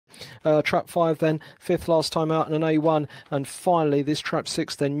trap 5 then, 5th last time out in an A1, and finally this trap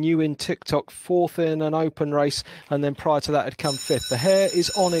 6 then, new in TikTok, 4th in an open race, and then prior to that had come 5th. The hare is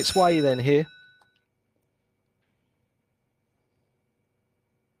on its way then here.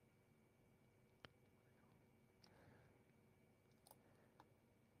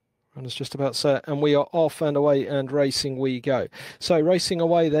 Runner's just about set, and we are off and away and racing we go. So racing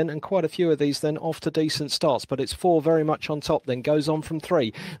away then, and quite a few of these then off to decent starts, but it's 4 very much on top then, goes on from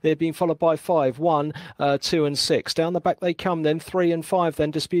 3. They're being followed by 5, 1, 2 and 6. Down the back they come then, 3 and 5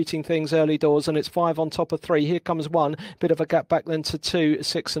 then, disputing things early doors, and it's 5 on top of 3. Here comes 1, bit of a gap back then to 2,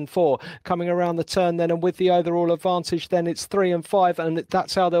 6 and 4. Coming around the turn then, and with the overall advantage then, it's 3 and 5, and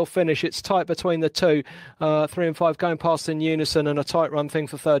that's how they'll finish. It's tight between the 2. 3 and 5 going past in unison, and a tight run thing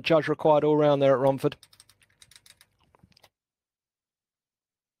for third. Judge required all round there at Romford.